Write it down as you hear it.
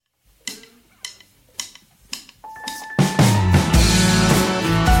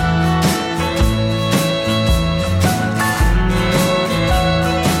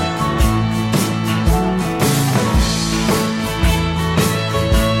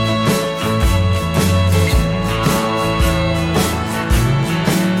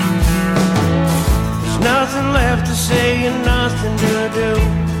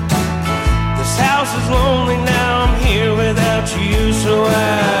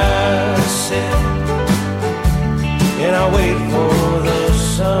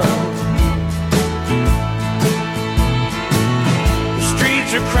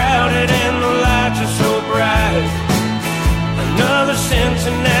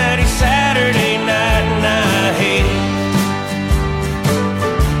Cincinnati Saturday night, and I hate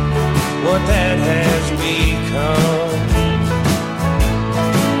what that has become.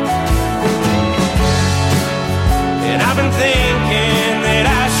 And I've been thinking that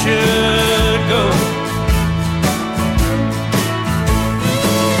I should go.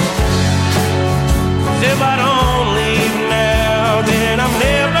 'Cause if I don't leave now, then I'm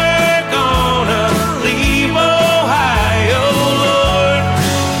never gonna leave Ohio, Lord.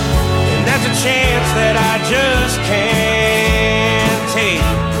 And that's a chance that I just can't take,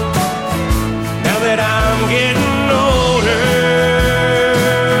 now that I'm getting older.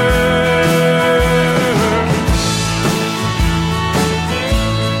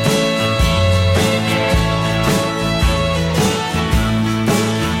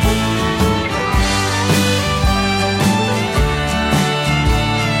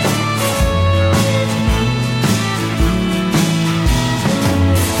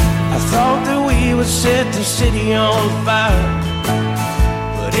 Set the city on fire,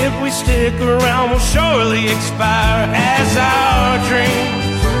 but if we stick around, we'll surely expire as our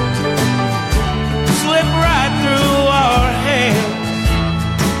dreams slip right through our hands.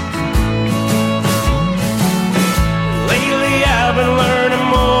 Lately I've been learning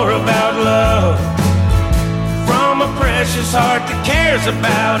more about love from a precious heart that cares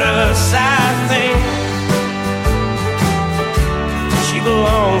about us. I think she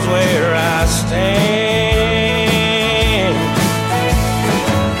belongs where I stand.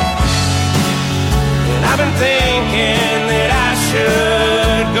 And I've been thinking that I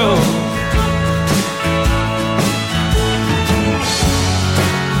should go.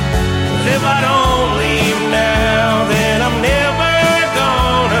 'Cause if I don't leave now, then I'm never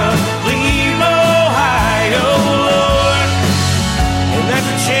gonna leave Ohio, Lord. And that's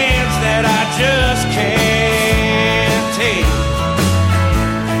a chance that I just can't take,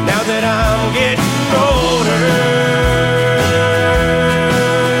 now that I'm getting older.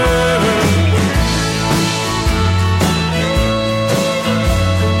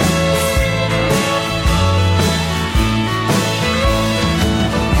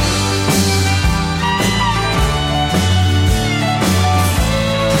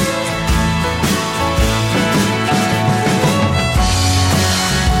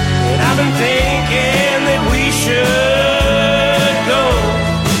 And I've been thinking that we should go.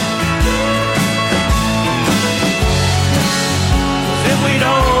 If we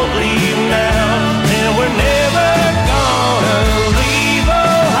don't leave now, then we're never gonna leave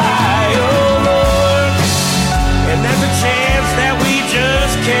Ohio, Lord. And there's a chance that we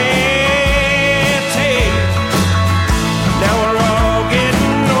just can't take, now we're all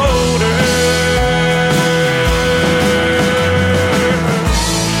getting older.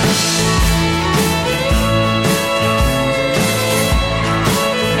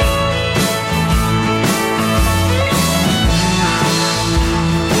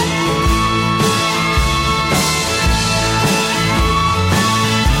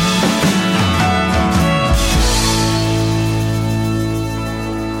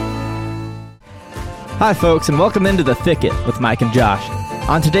 Hi folks, and welcome into The Thicket with Mike and Josh.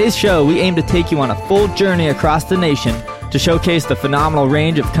 On today's show, we aim to take you on a full journey across the nation to showcase the phenomenal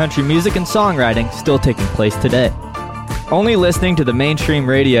range of country music and songwriting still taking place today. Only listening to the mainstream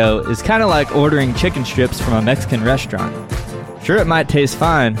radio is kind of like ordering chicken strips from a Mexican restaurant. Sure, it might taste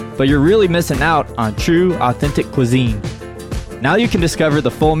fine, but you're really missing out on true, authentic cuisine. Now you can discover the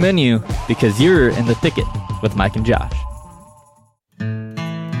full menu because you're in The Thicket with Mike and Josh.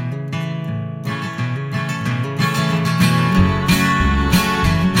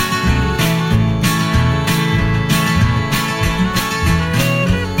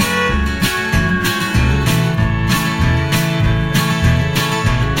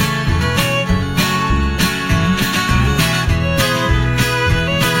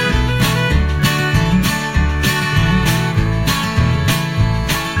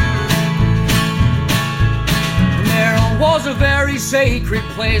 Sacred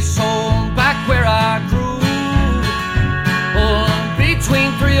place, so back where I grew,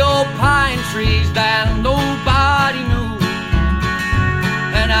 between three old pine trees that nobody knew.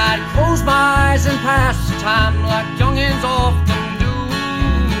 And I'd close my eyes and pass the time like youngins often do.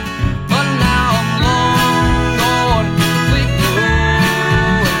 But now I'm long gone, completely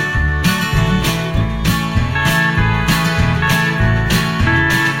ruined.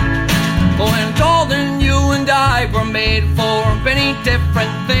 Oh, and darling, you and I were made for many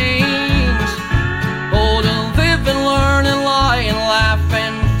different things. Oh, to live and learn and lie and laugh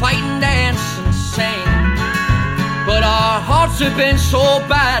and fight and dance and sing. But our hearts have been so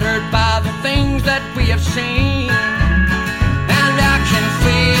battered by the things that we have seen. And I can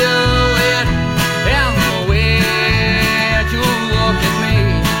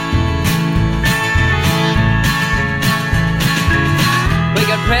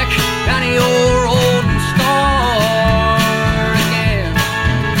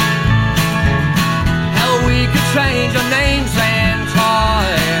change our names and try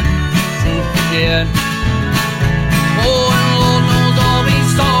to forget. Oh, and Lord knows I'll be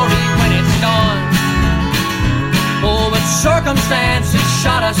sorry when it's done. Oh, but circumstances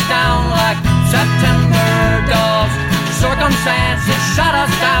shut us down like September does. Circumstances shut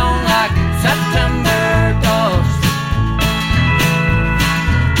us down like September does.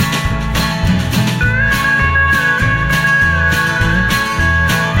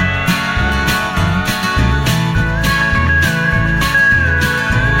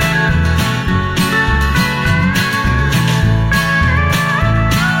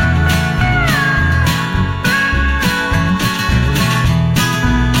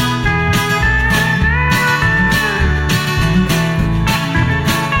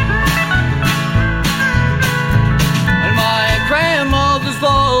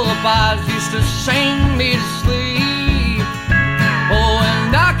 Used to sing me to sleep. Oh,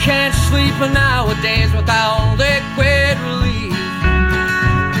 and I can't sleep nowadays without liquid relief.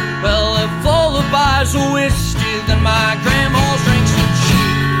 Well, if lullabies are whiskey, then my grandma's drinks are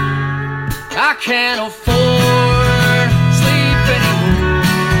cheap. I can't afford sleep anymore.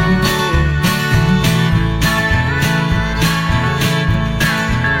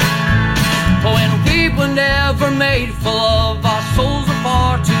 Oh, and we were never made for love. Our souls are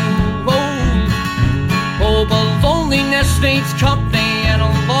far too old. Oh, but loneliness needs company and a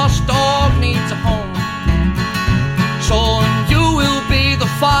lost dog needs a home. So you will be the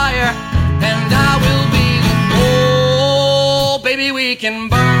fire and I will be the coal. Baby, we can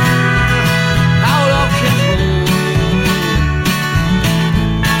burn out of control.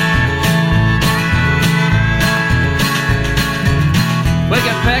 We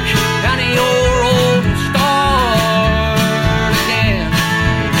can pick any old road and start again.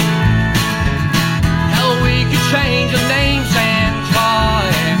 Hell, we could change our names and try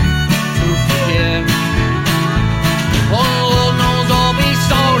to forget. Oh, Lord knows I'll be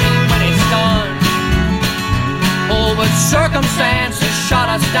sorry when it's done. Oh, but circumstances shut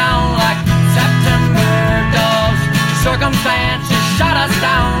us down like September does. Circumstances shut us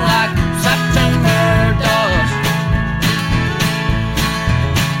down like September does.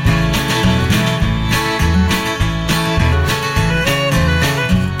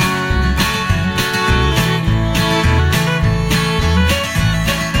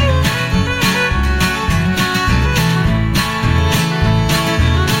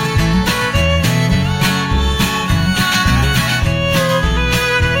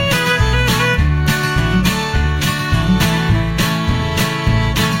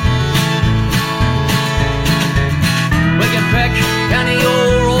 Any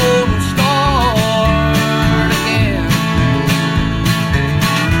old road and start again.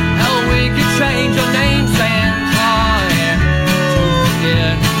 Hell, we could change our names and try to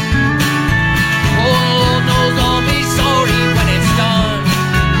forget. Oh, Lord knows I'll be sorry when it's done.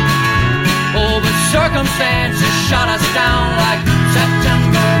 Oh, but circumstances shut us down like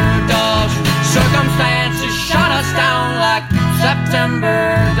September does. Circumstances shut us down like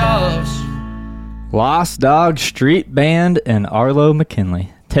September does. Lost Dog Street Band and Arlo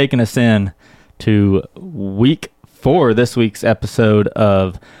McKinley taking us in to week 4, this week's episode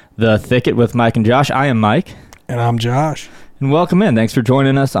of The Thicket with Mike and Josh. I am Mike. And I'm Josh. And welcome in. Thanks for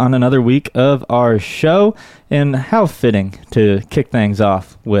joining us on another week of our show. And how fitting to kick things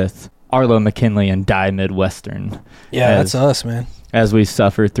off with Arlo McKinley and Die Midwestern. Yeah, that's us, man. As we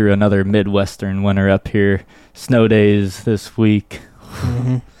suffer through another Midwestern winter up here. Snow days this week.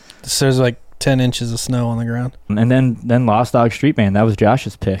 Mm-hmm. There's like 10 inches of snow on the ground. And then Lost Dog Street Band. That was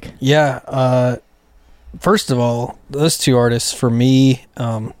Josh's pick. Yeah. First of all, those two artists, for me,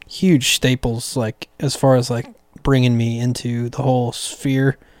 huge staples, like, as far as, like, bringing me into the whole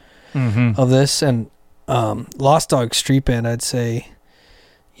sphere of this. And Lost Dog Street Band, I'd say,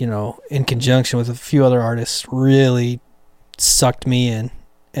 you know, in conjunction with a few other artists, really sucked me in.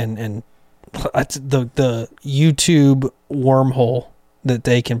 And the YouTube wormhole that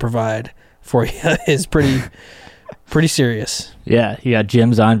they can provide for you is pretty serious. Yeah, he got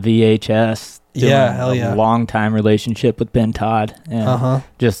Jim's on VHS. Yeah, hell yeah. Long time relationship with Ben Todd. And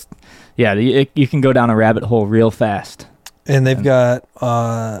just, yeah, you can go down a rabbit hole real fast. And they've got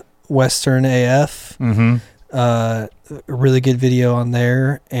Western AF, a really good video on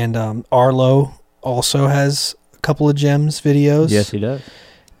there. And Arlo also has a couple of Gems videos. Yes, he does.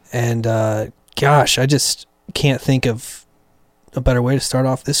 And gosh, I just can't think of a better way to start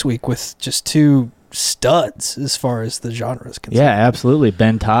off this week with just two studs as far as the genre is concerned. Yeah, absolutely.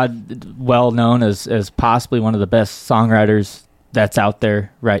 Ben Todd, well known as possibly one of the best songwriters that's out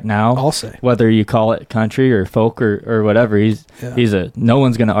there right now. I'll say. Whether you call it country or folk or whatever, no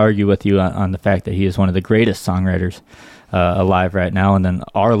one's going to argue with you on the fact that he is one of the greatest songwriters alive right now. And then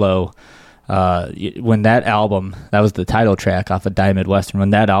Arlo, when that album, that was the title track off of Die Midwestern,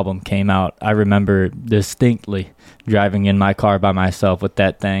 when that album came out, I remember distinctly driving in my car by myself with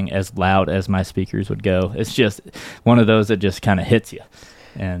that thing as loud as my speakers would go. It's just one of those that just kind of hits you.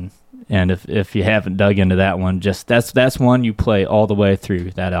 And if you haven't dug into that one, just that's one you play all the way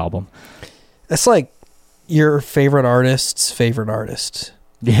through that album. That's like your favorite artist's favorite artist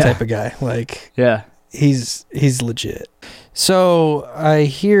type of guy. Like, yeah, he's legit. So I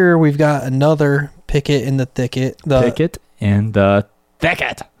hear we've got another picket in the thicket. Picket in the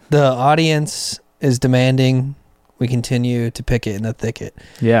thicket. The audience is demanding we continue to picket in the thicket.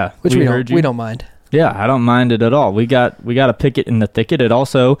 Yeah, which we don't mind. Yeah, I don't mind it at all. We got a picket in the thicket. It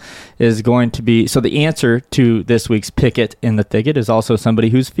also is going to be, so the answer to this week's picket in the thicket is also somebody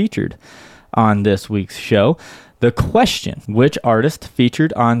who's featured on this week's show. The question, which artist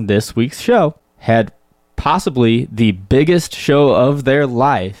featured on this week's show had possibly the biggest show of their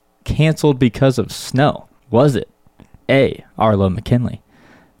life canceled because of snow? Was it A, Arlo McKinley,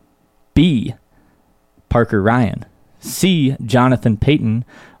 B, Parker Ryan, C, Jonathan Peyton,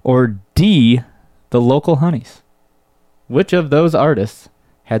 or D, the local Honeys? Which of those artists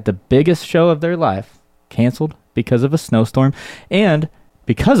had the biggest show of their life canceled because of a snowstorm, and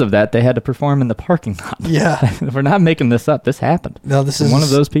because of that they had to perform in the parking lot? Yeah. We're not making this up. This happened. No, this is one of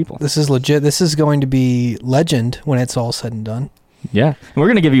those people. This is legit. This is going to be legend when it's all said and done. Yeah. And we're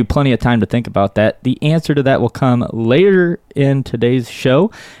going to give you plenty of time to think about that. The answer to that will come later in today's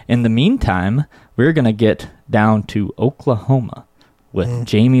show. In the meantime, we're going to get down to Oklahoma with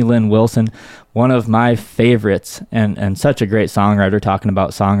Jamie Lin Wilson, one of my favorites and such a great songwriter. Talking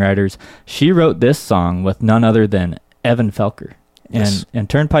about songwriters, she wrote this song with none other than Evan Felker. Yes. And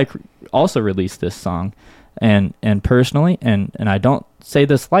Turnpike also released this song. And personally, and I don't say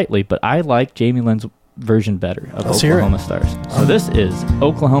this lightly, but I like Jamie Lin's version better of Oklahoma Stars. So this is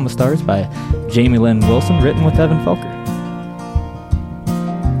Oklahoma Stars by Jamie Lin Wilson, written with Evan Felker.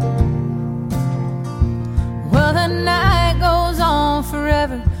 Well, the night goes on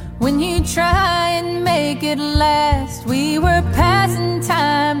forever when you try and make it last. We were passing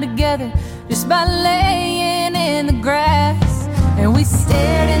time together just by laying in the grass, and we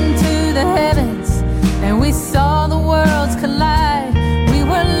stared into the heavens and we saw the worlds collide. We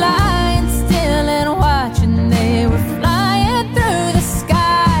were lying still and watching, they were flying through the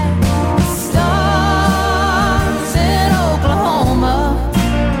sky. The stars in Oklahoma,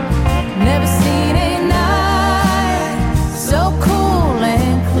 never seen a night so cool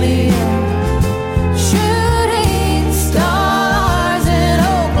and clear. Shooting stars in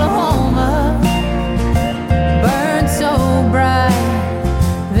Oklahoma, burn so bright,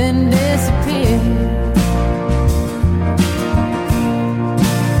 then disappear.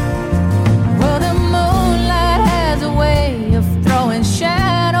 Well, the moonlight has a way of throwing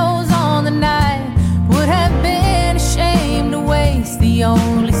shadows on the night. Would have been ashamed to waste the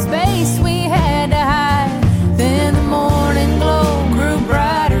only space we had to hide. Then the morning glow grew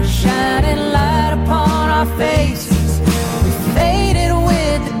brighter, shining light upon our faces. We faded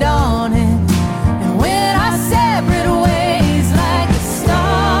with the dawning and went our separate ways like the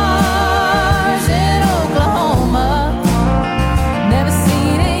stars in Oklahoma. Never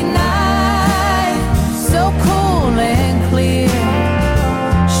seen a night so cool and clear.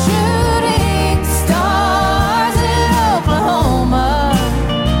 Shooting stars in Oklahoma,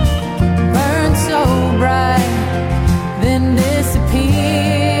 burn so bright, then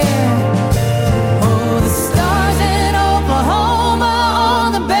disappear. Oh, the stars in Oklahoma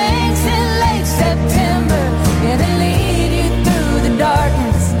on the banks in late September. Yeah, they lead you through the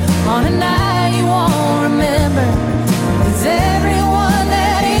darkness on a night you won't remember. Is everyone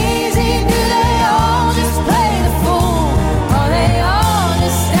that easy? Do they all just play the fool? Are they all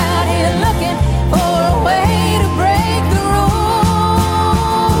just out here looking for a way to break the rules?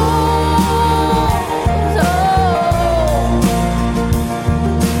 Oh.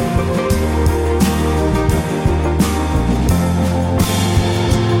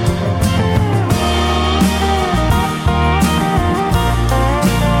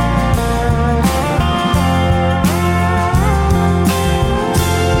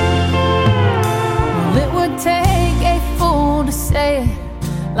 Well, it would take a fool to say it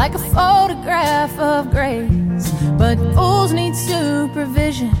like a photograph of grace, but fools need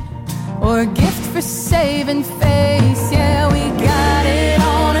supervision or a gift for saving face. Yeah, we got it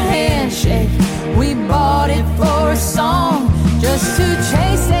on a handshake. We bought it for a song just to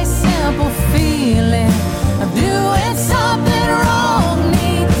chase a simple feeling of doing something wrong.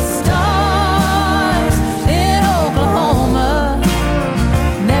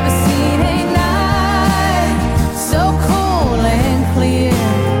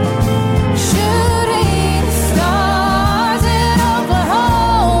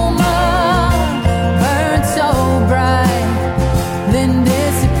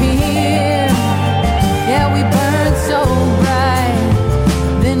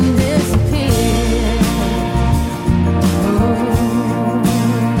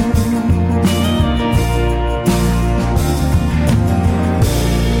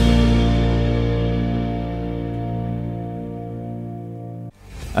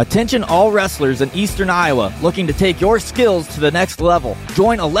 Attention all wrestlers in Eastern Iowa looking to take your skills to the next level.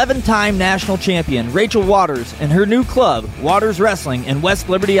 Join 11-time national champion Rachel Waters and her new club, Waters Wrestling in West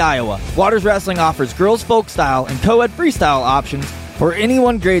Liberty, Iowa. Waters Wrestling offers girls folk style and co-ed freestyle options for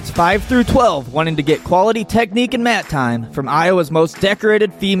anyone grades 5 through 12 wanting to get quality technique and mat time from Iowa's most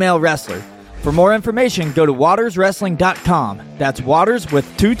decorated female wrestler. For more information, go to waterswrestling.com. That's Waters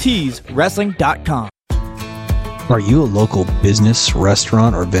with 2 T's, wrestling.com. Are you a local business,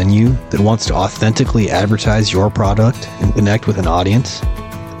 restaurant, or venue that wants to authentically advertise your product and connect with an audience?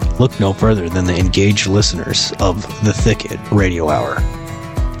 Look no further than the engaged listeners of The Thicket Radio Hour.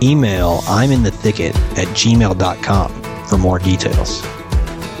 Email I'mInTheThicket@gmail.com for more details.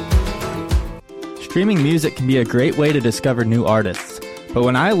 Streaming music can be a great way to discover new artists, but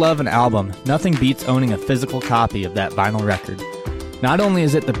when I love an album, nothing beats owning a physical copy of that vinyl record. Not only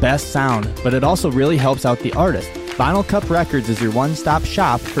is it the best sound, but it also really helps out the artist. Vinyl Cup Records is your one-stop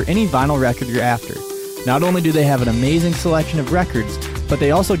shop for any vinyl record you're after. Not only do they have an amazing selection of records, but they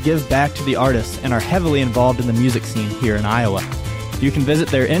also give back to the artists and are heavily involved in the music scene here in Iowa. You can visit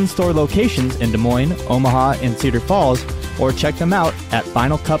their in-store locations in Des Moines, Omaha, and Cedar Falls, or check them out at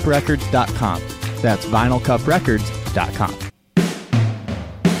vinylcuprecords.com. That's vinylcuprecords.com.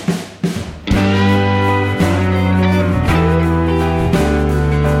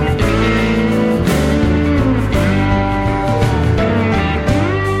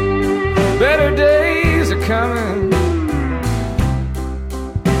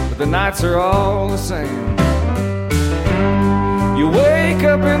 The nights are all the same. You wake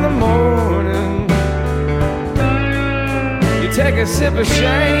up in the morning, you take a sip of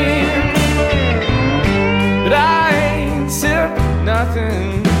shame, but I ain't sipped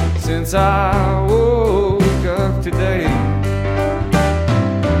nothing since I woke up today.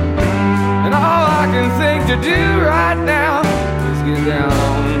 And all I can think to do right now is get down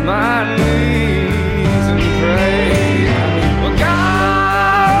on my knees and pray. Well,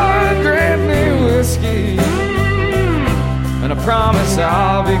 God grant me whiskey, and I promise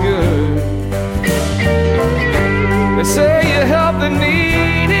I'll be good. They say you help the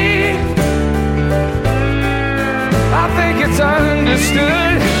needy. I think it's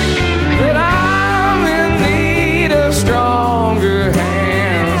understood that I'm in need of stronger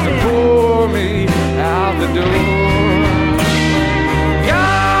hands to pour me out the door.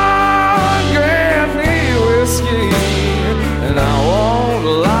 God grant me whiskey, and I won't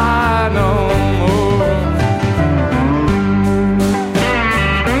lie no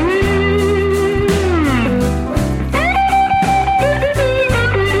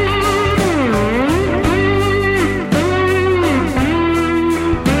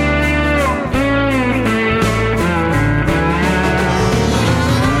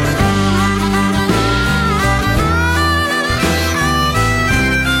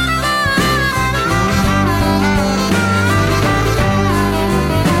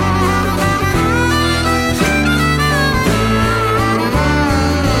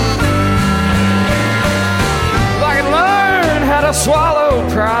swallow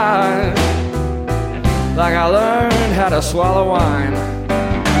pride, like I learned how to swallow wine.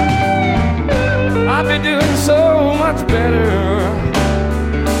 I'd be doing so much better.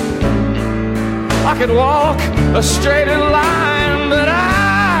 I could walk a straighter line, but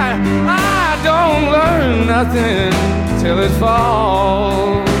I don't learn nothing till it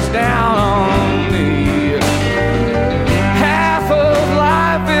falls down on me. Half of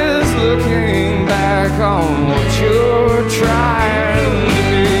life is looking back on what you're trying to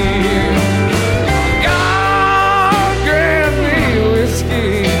be. God grant me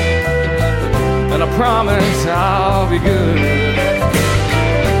whiskey, and I promise I'll be good.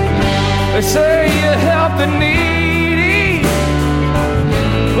 They say you help the needy.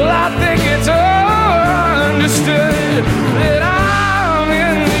 Well, I think it's understood that I'm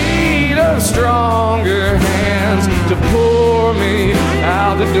in need of stronger hands to pour me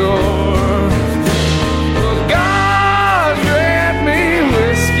out the door.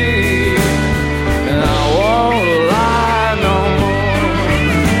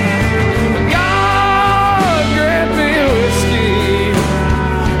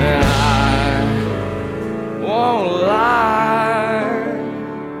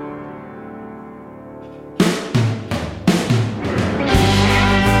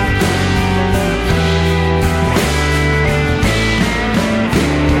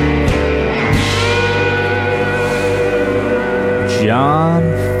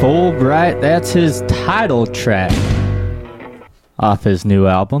 Fullbright, that's his title track off his new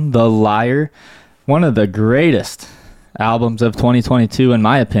album, The Liar. One of the greatest albums of 2022, in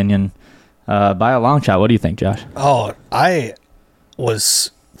my opinion, by a long shot. What do you think, Josh? Oh, I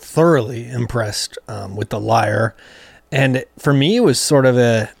was thoroughly impressed with The Liar. And for me, it was sort of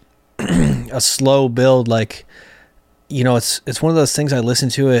a slow build. Like, you know, it's one of those things I listen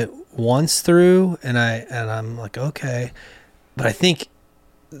to it once through and I'm like, okay. But I think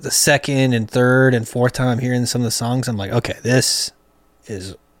the second and third and fourth time I'm hearing some of the songs, I'm like, okay, this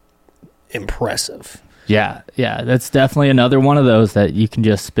is impressive. Yeah, that's definitely another one of those that you can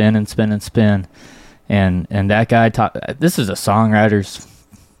just spin and spin and spin. And that guy this is a songwriters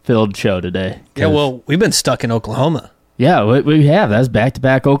filled show today. Yeah, well, we've been stuck in Oklahoma. Yeah, we have. That's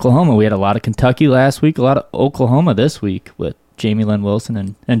back-to-back Oklahoma. We had a lot of Kentucky last week, a lot of Oklahoma this week with Jamie Lin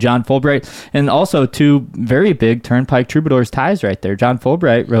Wilson and John Fullbright. And also two very big Turnpike Troubadours ties right there. John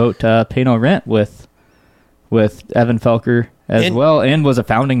Fullbright wrote Pay No Rent with Evan Felker as well, and was a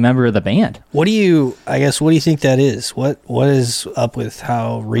founding member of the band. What do you think that is? What is up with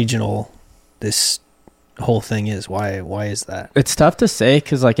how regional this whole thing is? Why is that? It's tough to say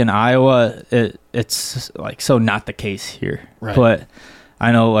because, like, in Iowa, it's like so not the case here. Right. But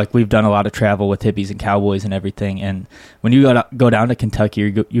I know, like, we've done a lot of travel with hippies and cowboys and everything, and when you go down to Kentucky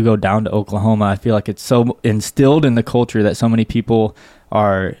or you go down to Oklahoma, I feel like it's so instilled in the culture that so many people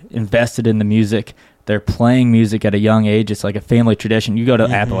are invested in the music. They're playing music at a young age. It's like a family tradition. You go to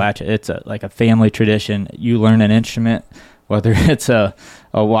Appalachia, it's like a family tradition. You learn an instrument, whether it's a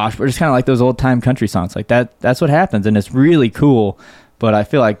wash, but it's kind of like those old time country songs. Like that's what happens, and it's really cool. But I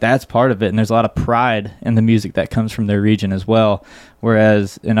feel like that's part of it, and there's a lot of pride in the music that comes from their region as well.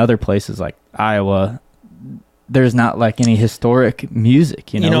 Whereas in other places like Iowa, there's not like any historic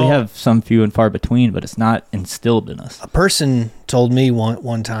music. You know, we have some few and far between, but it's not instilled in us. A person told me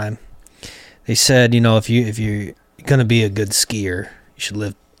one time, they said, you know, if you're gonna be a good skier, you should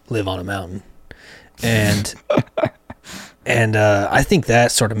live on a mountain, and I think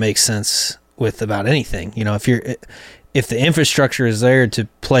that sort of makes sense with about anything. You know, if the infrastructure is there to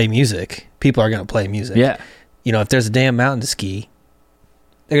play music, people are going to play music. Yeah. You know, if there's a damn mountain to ski,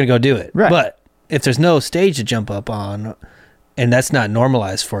 they're going to go do it. Right. But if there's no stage to jump up on, and that's not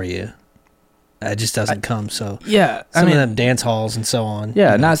normalized for you, it just doesn't come. So yeah, some of them dance halls and so on.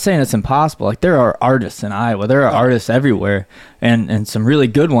 Yeah, not saying it's impossible. Like, there are artists in Iowa. There are artists everywhere, and some really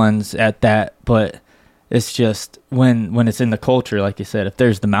good ones at that. But it's just when it's in the culture, like you said, if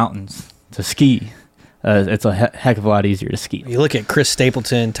there's the mountains to ski, it's a heck of a lot easier to ski. You look at Chris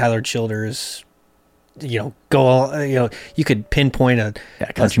Stapleton, Tyler Childers. You know, you could pinpoint a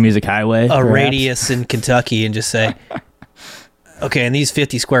country music highway, perhaps. Radius in Kentucky, and just say, okay, in these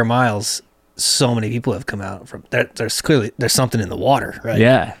 50 square miles, so many people have come out from there. There's something in the water, right?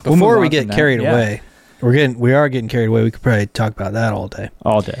 Yeah. Before we get carried away, we are getting carried away. We could probably talk about that all day.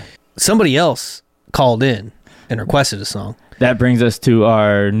 Somebody else called in and requested a song. That brings us to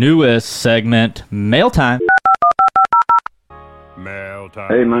our newest segment, Mail Time.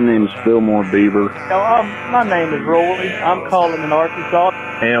 Hey, my name is Fillmore Beaver. My name is Roy. I'm calling in Arkansas.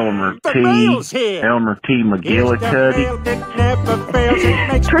 Elmer T. McGillicuddy.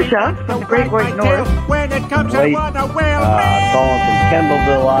 Trisha from the Great White North. Calling from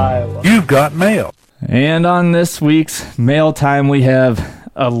Kendallville, Iowa. You've got mail. And on this week's Mail Time, we have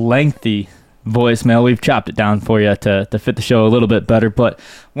a lengthy voicemail. We've chopped it down for you to fit the show a little bit better, but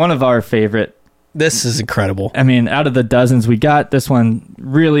one of our favorite. This is incredible. I mean, out of the dozens we got, this one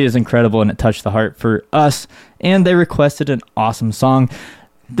really is incredible, and it touched the heart for us, and they requested an awesome song.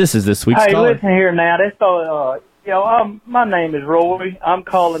 This is this week's caller. Hey, listen here now. My name is Roy. I'm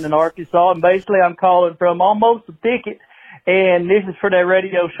calling in Arkansas, and basically I'm calling from almost the Thicket, and this is for that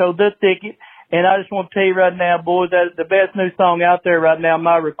radio show, The Thicket. And I just want to tell you right now, boys, that the best new song out there right now,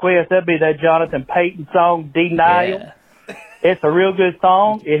 my request, that'd be that Jonathan Peyton song, Denial. Yeah. It's a real good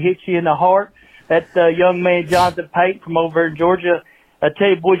song. It hits you in the heart. That young man, Jonathan Peyton from over in Georgia, I tell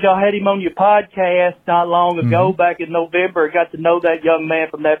you, boys, y'all had him on your podcast not long ago, back in November. I got to know that young man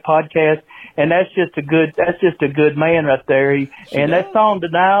from that podcast, and that's just a good man right there. That song,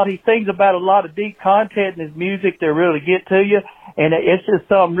 Denial, he sings about a lot of deep content in his music that really get to you, and it's just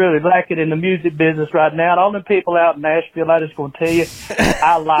something really lacking in the music business right now. And all them people out in Nashville, I just want to tell you,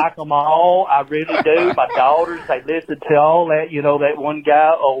 I like them all. I really do. My daughters, they listen to all that. You know, that one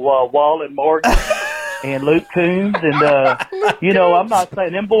guy, Wall and Morgan. And Luke Combs, and, I'm not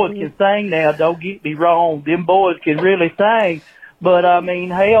saying them boys can sing now, don't get me wrong. Them boys can really sing. But, I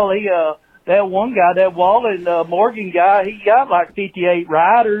mean, hell, that one guy, that Wallen Morgan guy, he got like 58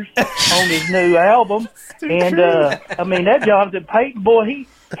 riders on his new album. And, that Jonathan Peyton, boy,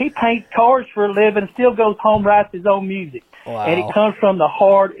 he paints cars for a living, still goes home, writes his own music. Wow. And it comes from the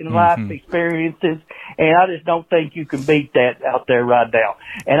heart and life experiences, and I just don't think you can beat that out there right now.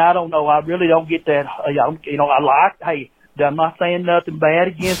 And I don't know, I really don't get that. I'm not saying nothing bad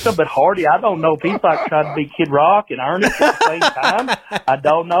against him, but Hardy, I don't know if he's like trying to be Kid Rock and Ernest at the same time. I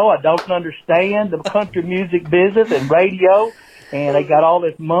don't know. I don't understand the country music business and radio, and they got all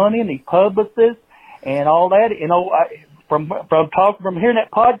this money and these publicists and all that. You know, from hearing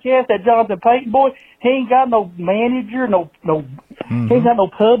that podcast, that Jonathan Peyton boy, he ain't got no manager, he ain't got no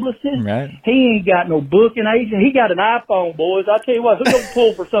publicist. Right. He ain't got no booking agent. He got an iPhone, boys. I tell you what, who's gonna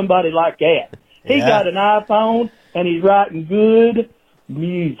pull for somebody like that? He got an iPhone, and he's writing good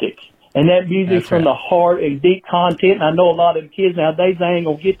music. And that music's from the heart and deep content. And I know a lot of them kids nowadays, they ain't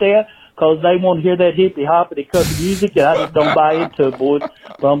going to get that because they want to hear that hippy-hoppity country music, and I just don't buy into it, boys.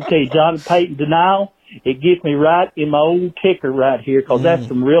 But I'm going to tell you, Jonathan Peyton Denial, it gets me right in my old ticker right here because that's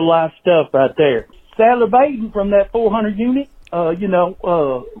some real-life stuff right there. Salivating from that 400 unit,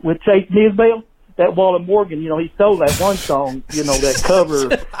 with Chase Nisbell. That Wally Morgan, he stole that one song, that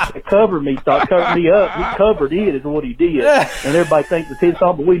cover me up. He covered it is what he did. And everybody thinks it's his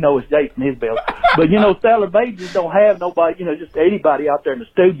song, but we know it's Jason Isbell. But, Salivate just don't have nobody, just anybody out there in the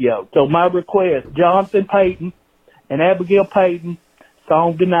studio. So my request, Jonathan Peyton and Abigail Peyton,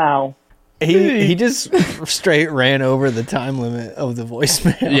 song Denial. He just straight ran over the time limit of the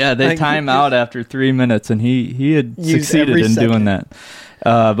voicemail. Yeah, they time out after 3 minutes, and he had succeeded in doing that.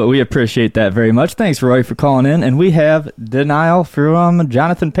 But we appreciate that very much. Thanks, Roy, for calling in. And we have Denial from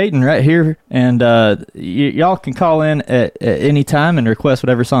Jonathan Peyton right here. And y'all can call in at any time and request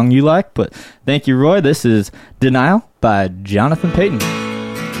whatever song you like. But thank you, Roy. This is Denial by Jonathan Peyton.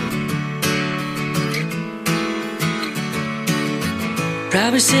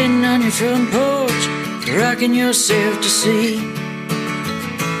 Probably sitting on your front porch, rocking yourself to sleep.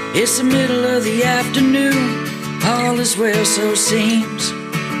 It's the middle of the afternoon, all is well, so seems.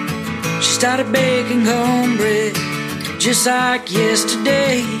 She started baking cornbread, just like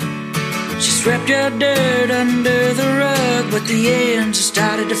yesterday. She swept your dirt under the rug, but the ends have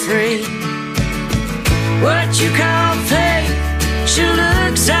started to fray. What you call faith sure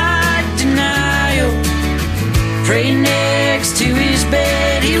looks like denial. Praying next to his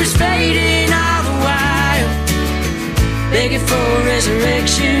bed, he was fading all the while, begging for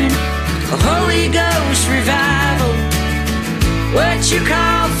resurrection, a Holy Ghost revival. What you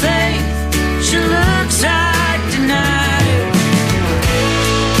call faith sure looks like denial.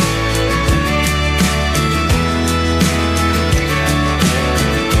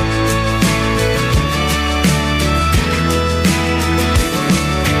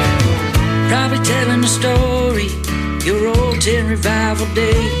 Probably telling a story, your old 10 revival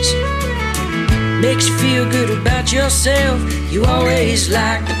days. Makes you feel good about yourself, you always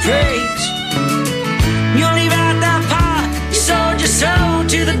like to praise. You leave out that part, you sold your soul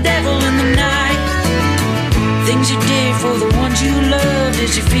to the devil in the night. Things you did for the ones you loved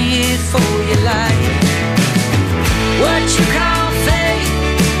as you feared for your life. What you call faith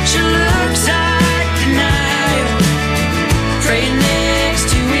sure looks like denial. Praying next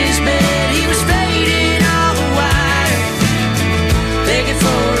to his bed, he was fading all the while, begging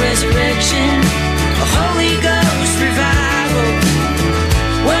for resurrection, a Holy Ghost revival.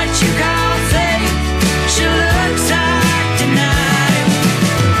 What you call faith sure looks like denial.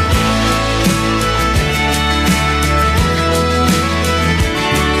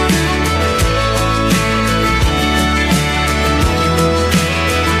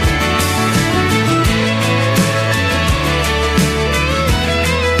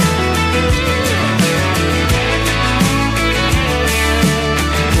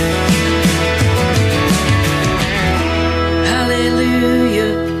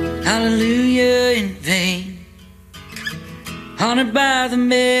 Hallelujah in vain, haunted by the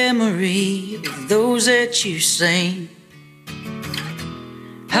memory of those that you slain.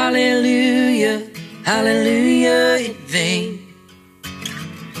 Hallelujah, hallelujah in vain,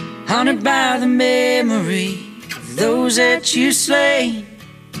 haunted by the memory of those that you slain.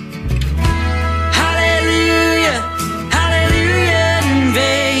 Hallelujah, hallelujah in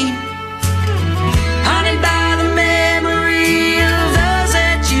vain, haunted by the memory of those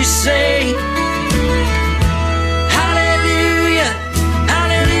that you slain. Hallelujah,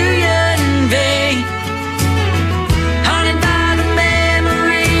 hallelujah in vain, haunted by the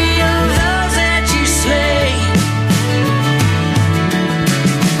memory of those that you slain.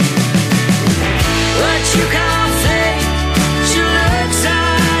 What you call faith sure looks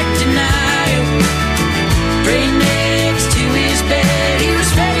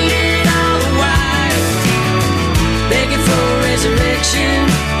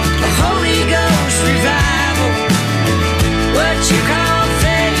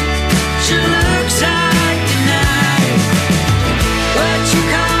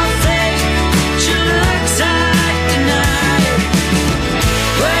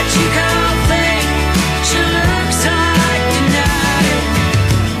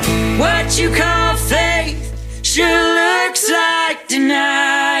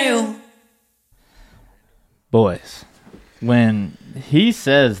boys, when he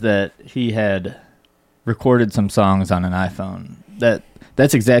says that he had recorded some songs on an iPhone,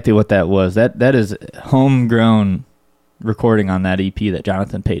 that's exactly what that was. That is homegrown recording on that EP that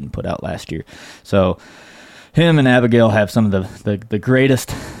Jonathan Peyton put out last year. So him and Abigail have some of the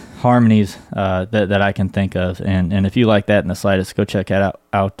greatest harmonies that I can think of, and if you like that in the slightest, go check out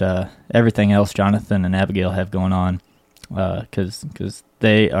everything else Jonathan and Abigail have going on, because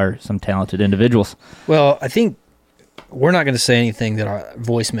they are some talented individuals. Well, I think we're not going to say anything that our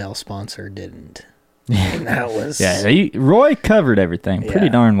voicemail sponsor didn't. And that was Roy covered everything pretty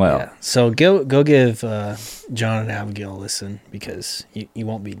darn well. Yeah. So go give John and Abigail a listen, because you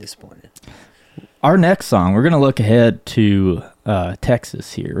won't be disappointed. Our next song, we're going to look ahead to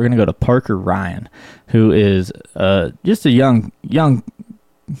Texas here. We're going to go to Parker Ryan, who is just a young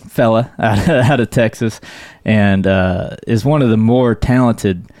fella out of Texas, and is one of the more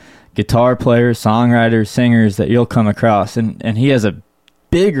talented guitar players, songwriters, singers that you'll come across. And he has a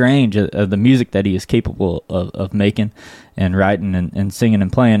big range of the music that he is capable of making and writing and singing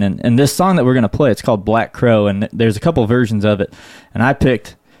and playing. And this song that we're going to play, it's called Black Crow, and there's a couple versions of it. And I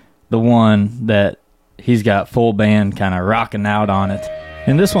picked the one that he's got full band kind of rocking out on it.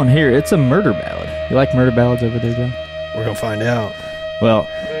 And this one here, it's a murder ballad. You like murder ballads over there, John? We're going to find out. Well,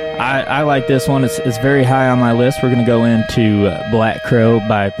 I like this one. It's very high on my list. We're going to go into Black Crow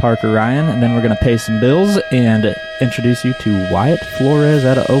by Parker Ryan, and then we're going to pay some bills and introduce you to Wyatt Flores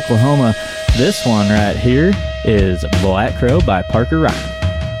out of Oklahoma. This one right here is Black Crow by Parker Ryan.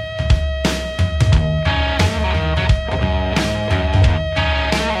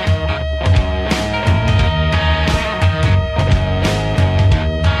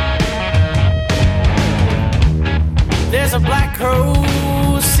 There's a black crow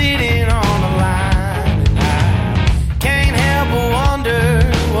sitting on a line. I can't help but wonder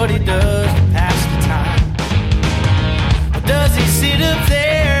what he does to pass the time. Or does he sit up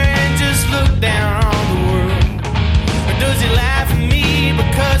there and just look down on the world? Or does he laugh at me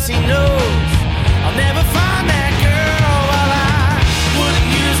because he knows I'll never find that girl? Well, I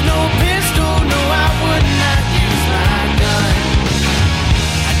wouldn't use no pistol, no, I would not use my gun.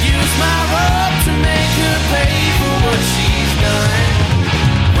 I'd use my rope to make her pay for what she's done.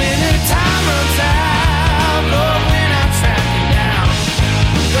 When her time runs out, Lord, when I track her down,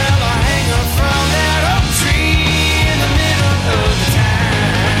 well, I'll hang her from that oak tree in the middle of the town.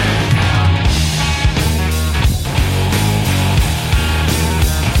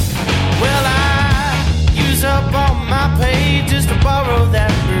 Well, I use up all my pay just to borrow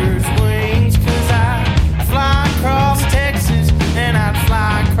that bird's wings, 'cause I fly across Texas and I'd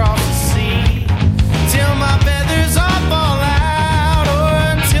fly across the sea till my feathers all fall out, or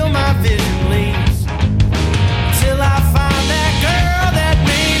until my vision leaves, till I find that girl that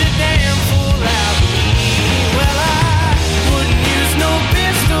made a damn fool out of me. Well, I wouldn't use no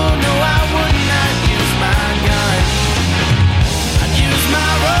pistol, no, I would not use my gun. I'd use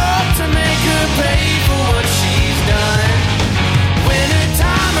my rope to make her pay for what she's done. When her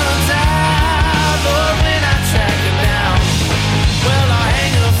time runs out, Lord, when I track her down, well, I'll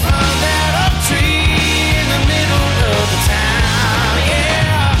hang her from that oak tree in the middle of the town,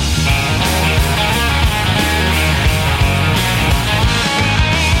 yeah.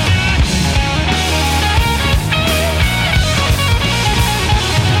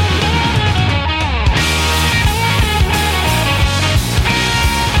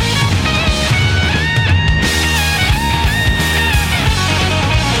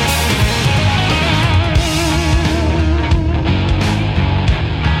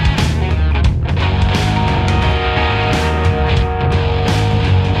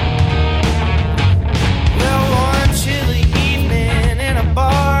 Well, one chilly evening in a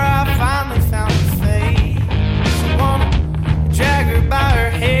bar, I finally found her face. I wanna drag her by her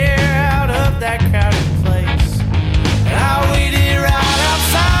hair out of that crowded place, and I waited right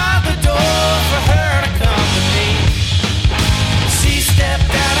outside the door for her to come to me. She stepped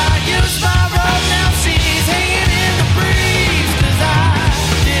out, I used my rope, now she's hanging in the breeze, 'cause I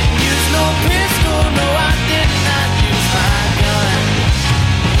didn't use no pistol, no, I did not use my gun.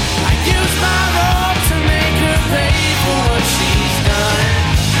 I used my rope to make her pay for what she's done.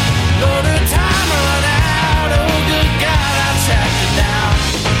 Lord, her time run out, oh good God, I tracked her down.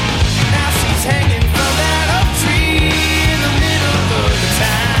 Now she's hanging from that oak tree in the middle of the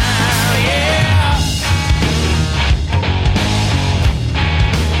town, yeah.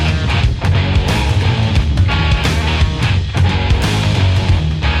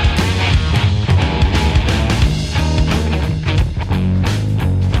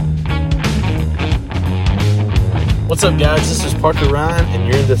 What's up, guys? This is Parker Ryan, and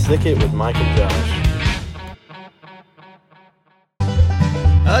you're in the thicket with Mike and Josh.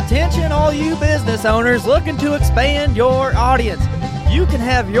 Attention all you business owners looking to expand your audience. You can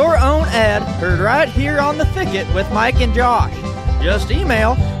have your own ad heard right here on The Thicket with Mike and Josh. Just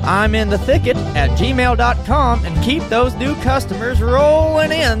email I'mInTheThicket@gmail.com and keep those new customers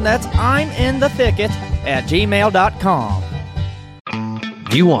rolling in. That's I'mInTheThicket@gmail.com.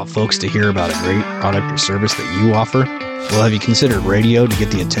 Do you want folks to hear about a great product or service that you offer? Well, have you considered radio to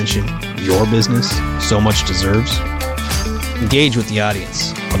get the attention your business so much deserves? Engage with the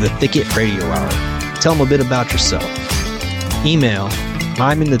audience of The Thicket Radio Hour. Tell them a bit about yourself. Email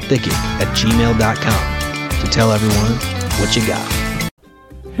I'mInTheThicket@gmail.com to tell everyone what you got.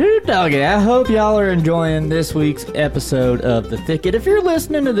 Who dog it? I hope y'all are enjoying this week's episode of The Thicket. If you're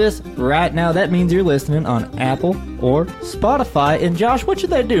listening to this right now, that means you're listening on Apple or Spotify. And Josh, what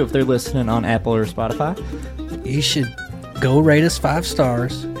should they do if they're listening on Apple or Spotify? You should go rate us 5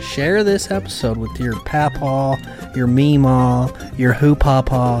 stars. Share this episode with your papaw, your meemaw, your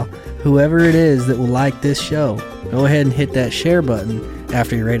hoo-papa, whoever it is that will like this show. Go ahead and hit that share button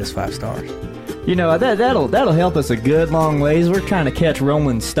after you rate us 5 stars. You know, that'll help us a good long ways. We're trying to catch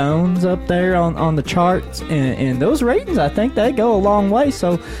Rolling Stones up there on the charts, and those ratings, I think they go a long way.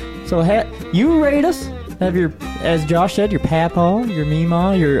 So you rate us. Have your, as Josh said, your papaw, your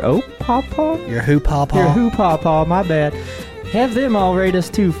meemaw, your papa, your hoo-papa, my bad. Have them all rate us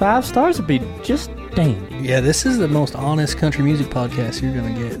too. 5 stars would be just damn. Yeah, this is the most honest country music podcast you're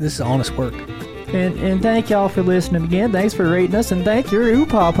gonna get. This is honest work. And thank y'all for listening again. Thanks for rating us, and thank your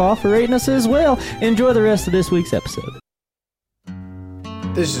Papa for rating us as well. Enjoy the rest of this week's episode.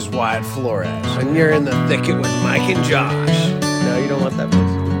 This is Wyatt Flores, and you're in the thicket with Mike and Josh. No, you don't want that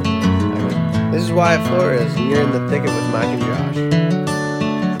voice. This is Wyatt Flores, and you're in the thicket with Mike and Josh.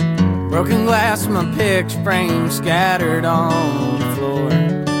 Broken glass, my picture frame scattered on the floor.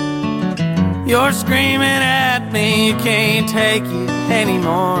 You're screaming at me, you can't take it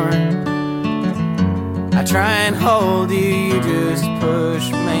anymore. I try and hold you, you just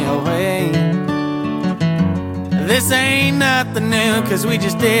push me away. This ain't nothing new, 'cause we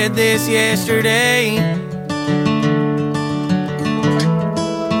just did this yesterday.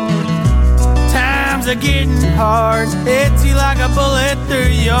 Times are getting hard, hits you like a bullet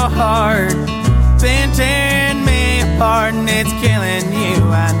through your heart. Been tearing me apart and it's killing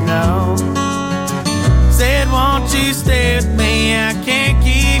you, I know. Said, won't you stay with me? I can't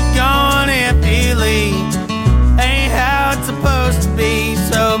keep going if you leave. Ain't how it's supposed to be,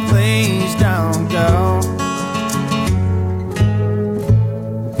 so please don't go.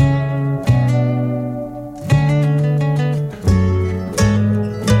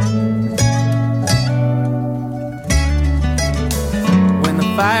 When the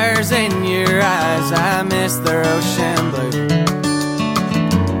fire's in your eyes, I miss the ocean blue.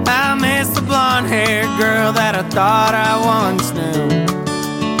 I miss the blonde-haired girl that I thought I once knew.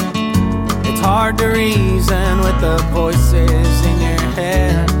 It's hard to reason with the voices in your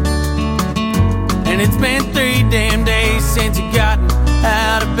head. And it's been 3 damn days since you gotten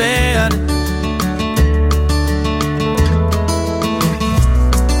out of bed.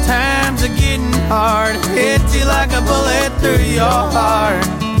 Times are getting hard, hits you like a bullet through your heart.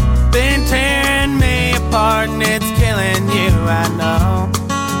 Been tearing me apart and it's killing you, I know.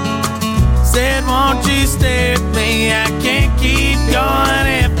 Said, won't you stay with me? I can't keep going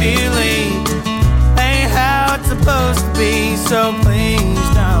if you leave. Ain't how it's supposed to be, so please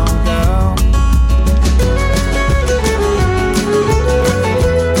don't go.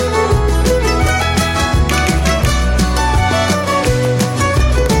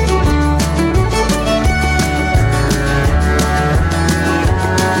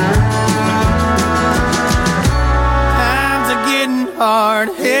 Times are getting hard,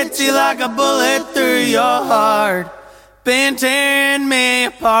 hits you like a bullet through your heart. Been tearing me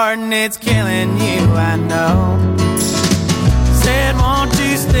apart and it's killing you, I know. Said, won't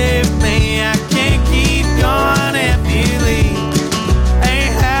you stay with me? I can't keep going if you leave.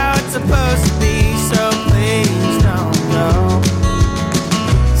 Ain't how it's supposed to be, so please don't go.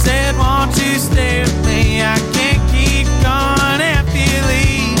 Said, won't you stay with me? I can't keep going if you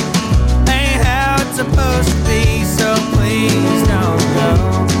leave. Ain't how it's supposed to be, so please don't go.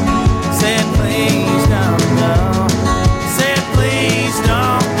 Said, please don't go. Said, please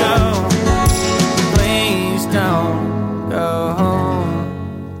don't go. Please don't go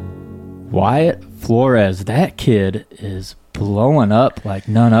home. Wyatt Flores, that kid is blowing up like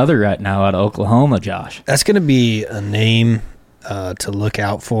none other right now out of Oklahoma, Josh. That's going to be a name to look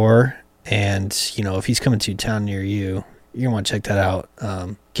out for. And, you know, if he's coming to a town near you, you're going to want to check that out.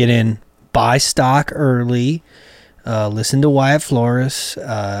 Get in, buy stock early, listen to Wyatt Flores,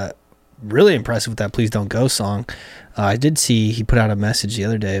 really impressive with that Please Don't Go song. I did see he put out a message the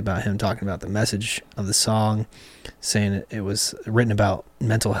other day about him talking about the message of the song, saying it was written about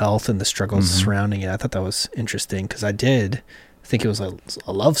mental health and the struggles surrounding it. I thought that was interesting because I did think it was a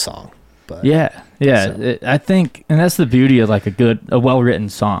love song. But I think, and that's the beauty of like a well-written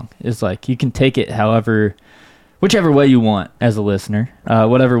song, is like you can take it whichever way you want as a listener,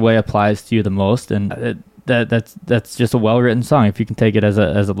 whatever way applies to you the most, and that's just a well-written song. If you can take it as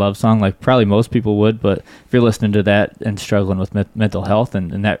a love song, like probably most people would, but if you're listening to that and struggling with mental health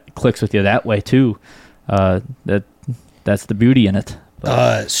and that clicks with you that way too, that's the beauty in it.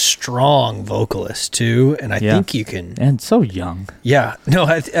 Strong vocalist too, and I think you can, and so young. Yeah, no,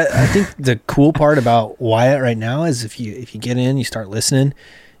 I think the cool part about Wyatt right now is if you get in, you start listening,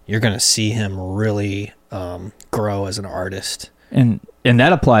 you're gonna see him really grow as an artist. And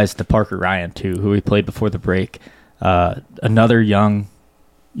that applies to Parker Ryan too, who we played before the break. Another young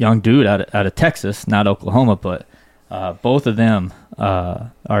dude out of Texas, not Oklahoma, but both of them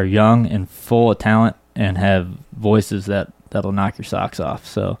are young and full of talent and have voices that'll knock your socks off.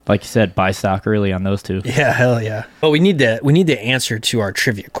 So, like you said, buy stock early on those two. Yeah, hell yeah. But we need the answer to our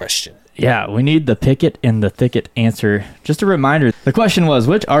trivia question. Yeah, we need the picket in the thicket answer. Just a reminder, the question was,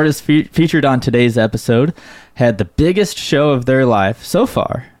 which artist featured on today's episode had the biggest show of their life so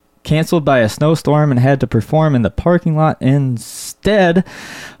far, canceled by a snowstorm, and had to perform in the parking lot instead?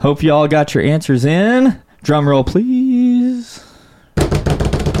 Hope you all got your answers in. Drum roll, please.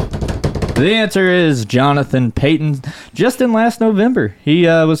 The answer is Jonathan Peyton. Just in last November, he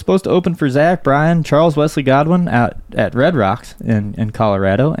was supposed to open for Zach Bryan, Charles Wesley Godwin out at Red Rocks in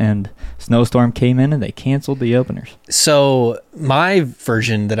Colorado, and snowstorm came in and they canceled the openers. So my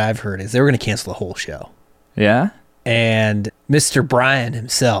version that I've heard is they were going to cancel the whole show. Yeah? And Mr. Bryan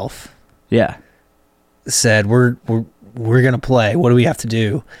himself said, we're going to play. What do we have to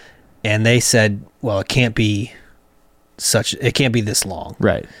do? And they said, well, it can't be this long.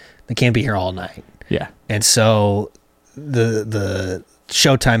 Right. They can't be here all night. Yeah. And so the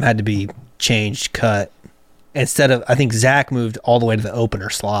showtime had to be changed, cut. Instead of, I think Zach moved all the way to the opener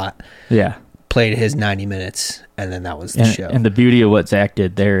slot. Yeah. Played his 90 minutes, and then that was the show. And the beauty of what Zach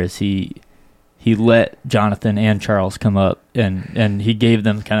did there is he let Jonathan and Charles come up, and he gave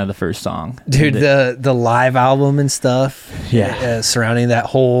them kind of the first song. Dude, the live album and stuff surrounding that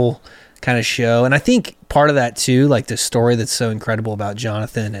whole kind of show. And I think part of that too, like the story that's so incredible about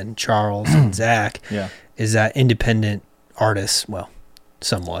Jonathan and Charles and Zach is that independent artists, well,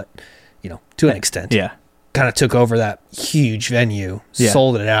 somewhat, to an extent, kind of took over that huge venue,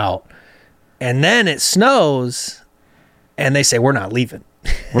 sold it out, and then it snows and they say, we're not leaving.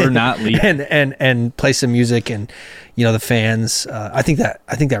 We're not leaving. and play some music, and the fans, I think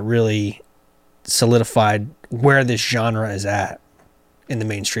that really solidified where this genre is at in the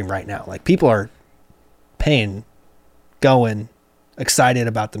mainstream right now. Like, people are paying, going, excited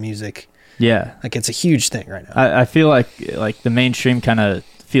about the music. Yeah. Like, it's a huge thing right now. I feel like the mainstream kind of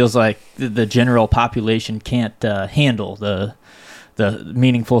feels like the general population can't handle the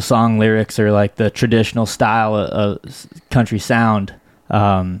meaningful song lyrics or like the traditional style of country sound.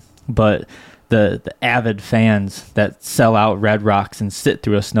 But the avid fans that sell out Red Rocks and sit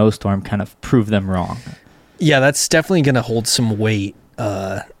through a snowstorm kind of prove them wrong. Yeah, that's definitely going to hold some weight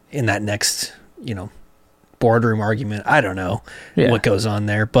in that next, boardroom argument. I don't know what goes on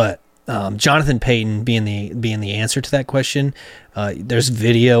there, but Jonathan Peyton being the answer to that question. There's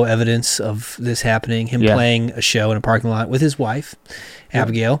video evidence of this happening. Him playing a show in a parking lot with his wife,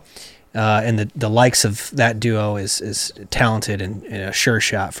 Abigail, and the likes of that duo is talented and a sure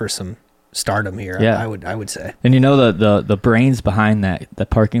shot for some stardom here. Yeah. I would say. And the brains behind the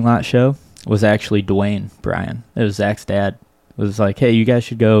parking lot show was actually Dwayne Bryan. It was Zach's dad. It was like, hey, you guys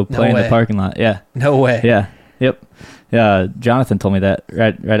should go play in the parking lot. Yeah. No way. Yeah. Yep. Yeah. Jonathan told me that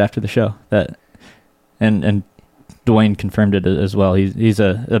right after the show. And Dwayne confirmed it as well. He's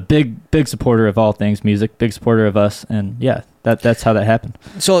a big supporter of all things music, big supporter of us, and that's how that happened.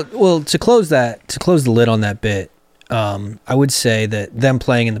 So, well, to close the lid on that bit, I would say that them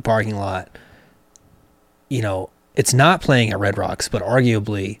playing in the parking lot, it's not playing at Red Rocks, but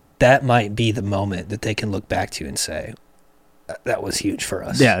arguably that might be the moment that they can look back to and say, that was huge for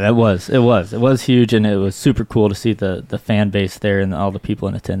us. Yeah, it was huge, and it was super cool to see the fan base there and all the people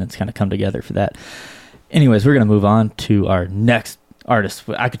in attendance kind of come together for that. Anyways, we're going to move on to our next artist.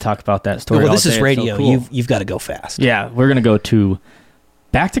 I could talk about that story. Well, this is radio. So cool. You've got to go fast. Yeah, we're going to go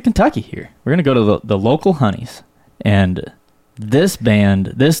back to Kentucky here. We're going to go to the local Honeys, and this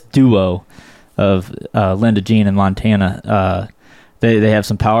duo of Linda Jean and Montana. They have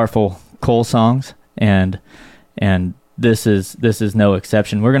some powerful coal songs, and this is no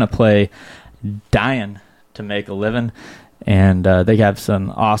exception. We're gonna play "Dying to Make a Living," and they have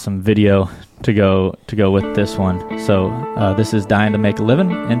some awesome video to go with this one. So this is "Dying to Make a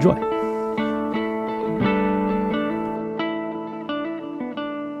Living." Enjoy.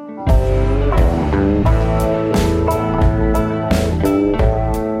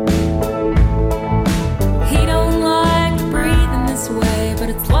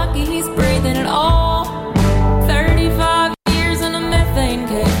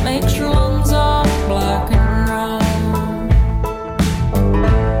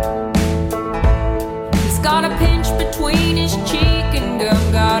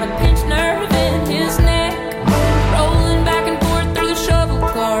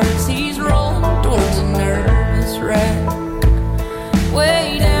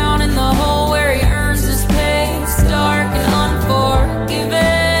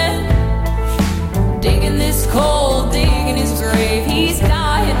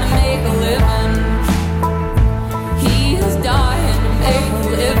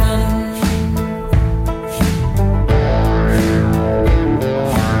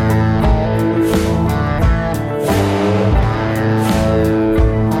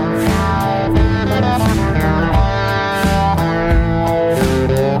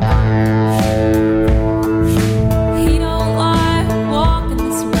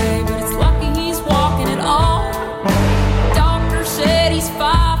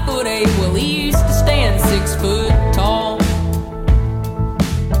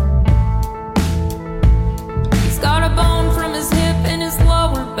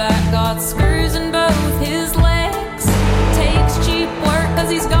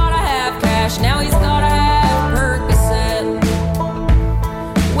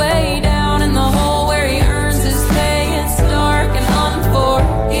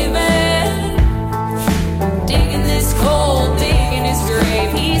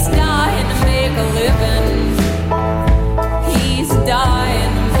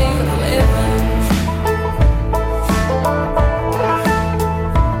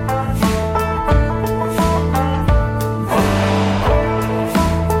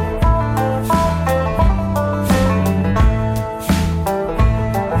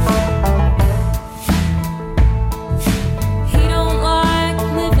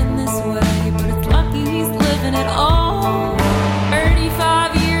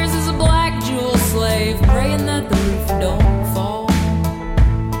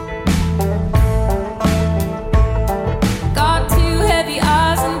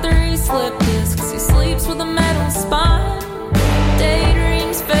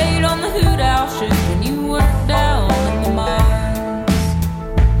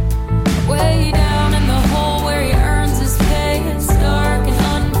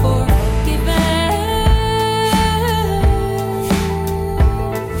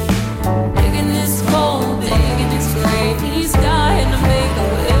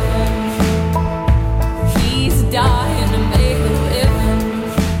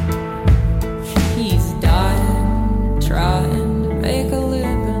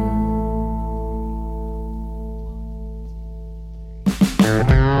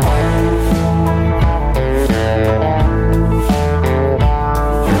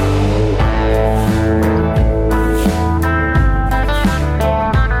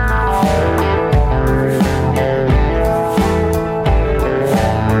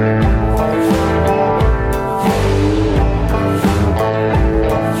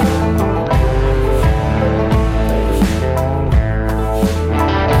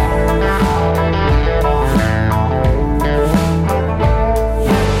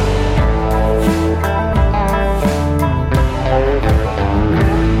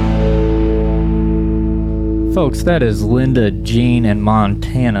 Folks, that is Linda, Jean, and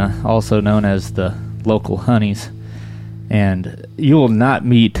Montana, also known as the Local Honeys. And you will not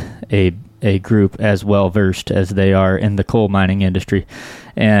meet a group as well-versed as they are in the coal mining industry.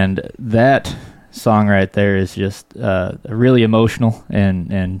 And that song right there is just a really emotional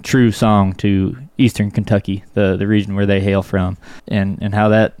and true song to Eastern Kentucky, the region where they hail from, and how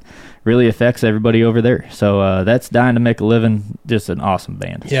that really affects everybody over there. So that's Dying to Make a Living, just an awesome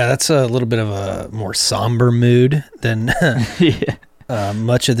band. Yeah, that's a little bit of a more somber mood than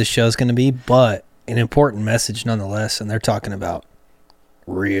much of the show's going to be, but an important message nonetheless. And they're talking about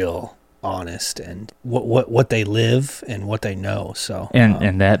real, honest, and what they live and what they know. So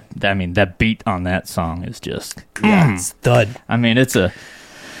and that beat on that song is just it's thud. I mean, it's a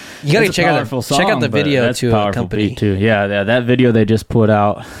you got to check out the video to accompany. Too. Yeah, that video they just put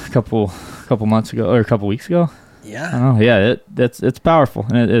out a couple months ago or a couple weeks ago. Yeah. Oh yeah, it's powerful,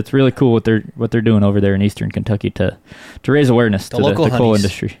 and it's really cool what they're doing over there in Eastern Kentucky to raise awareness to the coal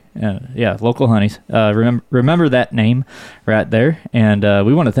industry. Yeah, local honeys. Remember that name right there, and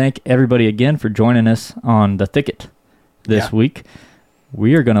we want to thank everybody again for joining us on The Thicket this week.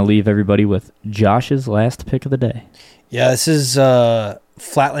 We are going to leave everybody with Josh's last pick of the day. Yeah, this is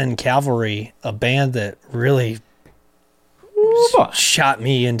Flatland Cavalry, a band that really shot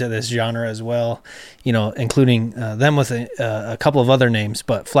me into this genre as well, including them with a couple of other names,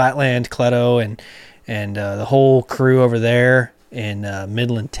 but Flatland, Cleto, and the whole crew over there in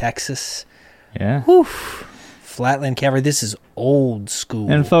Midland, Texas. Yeah. Whew. Flatland Cavalry, this is old school.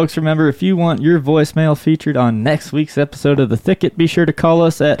 And folks, remember, if you want your voicemail featured on next week's episode of The Thicket, be sure to call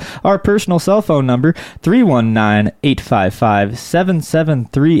us at our personal cell phone number,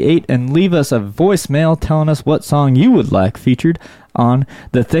 319-855-7738, and leave us a voicemail telling us what song you would like featured on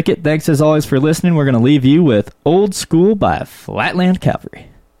The Thicket. Thanks as always for listening. We're going to leave you with Old School by Flatland Cavalry.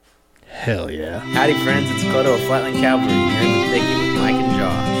 Hell yeah. Howdy friends, it's Cleto of Flatland Cavalry. You're in The Thicket with Mike and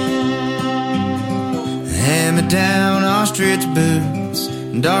Josh. Hand-me-down ostrich boots,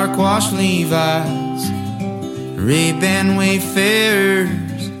 dark wash Levi's, Ray-Ban Wayfarers,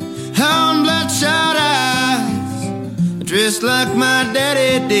 on bloodshot eyes, dressed like my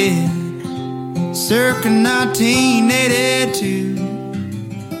daddy did, circa 1982.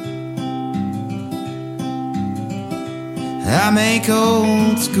 I make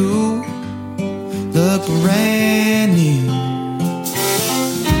old school look brand new.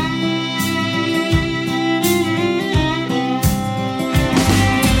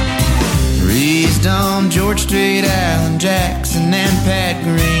 On George Street, Alan Jackson and Pat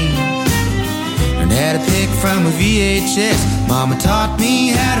Green. Learned how to pick from a VHS. Mama taught me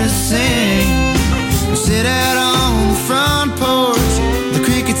how to sing. We sit out on the front porch. The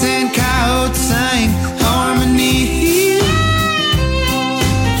crickets and coyotes sang harmony.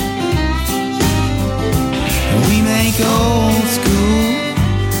 We make old school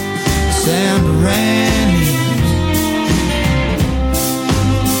sound brand new.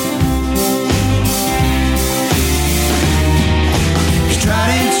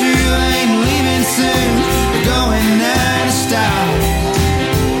 Tried and true, ain't leaving soon. We're going out of style.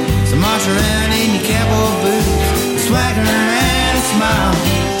 So march around in your cowboy boots, swagger around and smile.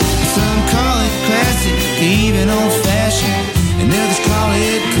 Some call it classic, even old fashioned, and others call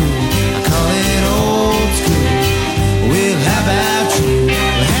it cool. I call it old school. Well, how about you?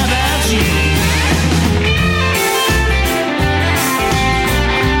 Well, how about you?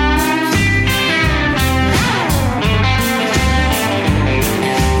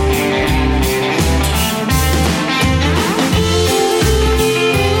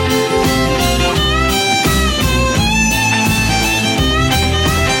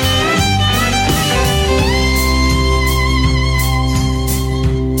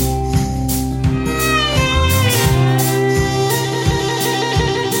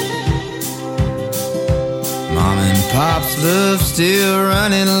 Pop's love still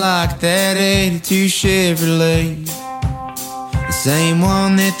running like that 82 Chevrolet, the same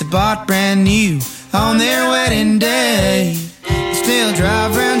one that they bought brand new on their wedding day. They still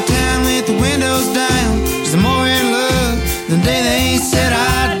drive around town with the windows down, 'cause they're more in love than the day they said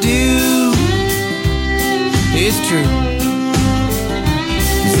I do. It's true,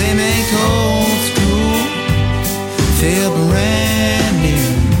 'cause they make old school feel brand